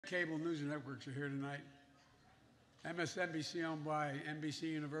cable news networks are here tonight. MSNBC owned by NBC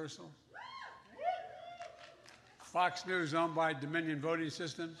Universal. Fox News owned by Dominion Voting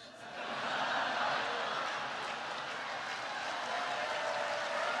Systems.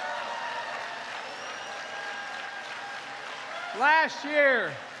 Last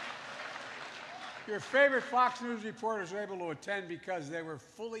year, your favorite Fox News reporters were able to attend because they were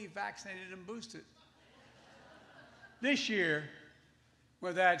fully vaccinated and boosted. This year,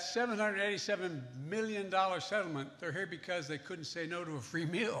 with that $787 million settlement, they're here because they couldn't say no to a free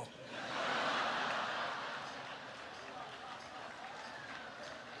meal.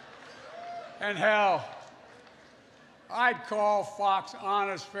 And hell, I'd call Fox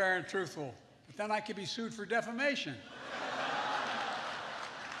honest, fair, and truthful, but then I could be sued for defamation.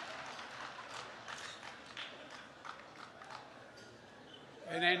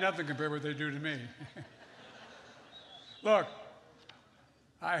 It ain't nothing compared to what they do to me. Look,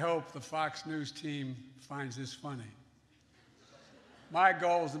 I hope the Fox News team finds this funny. My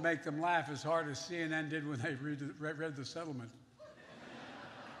goal is to make them laugh as hard as CNN did when they read the settlement.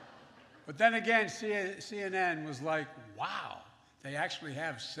 But then again, CNN was like, wow, they actually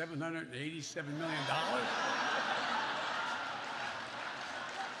have $787 million?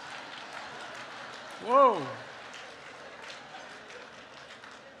 Whoa.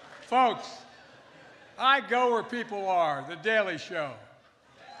 Folks, I go where people are, The Daily Show.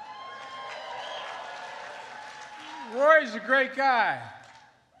 Roy's a great guy.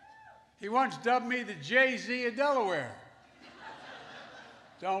 He once dubbed me the Jay-Z of Delaware.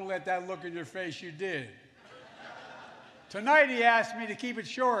 Don't let that look in your face you did. Tonight he asked me to keep it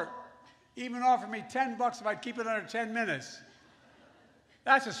short. Even offered me $10 if I'd keep it under 10 minutes.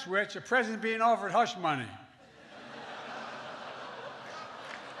 That's a switch, a president being offered hush money.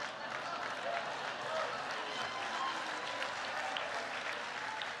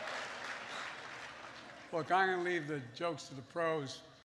 Look, I'm going to leave the jokes to the pros.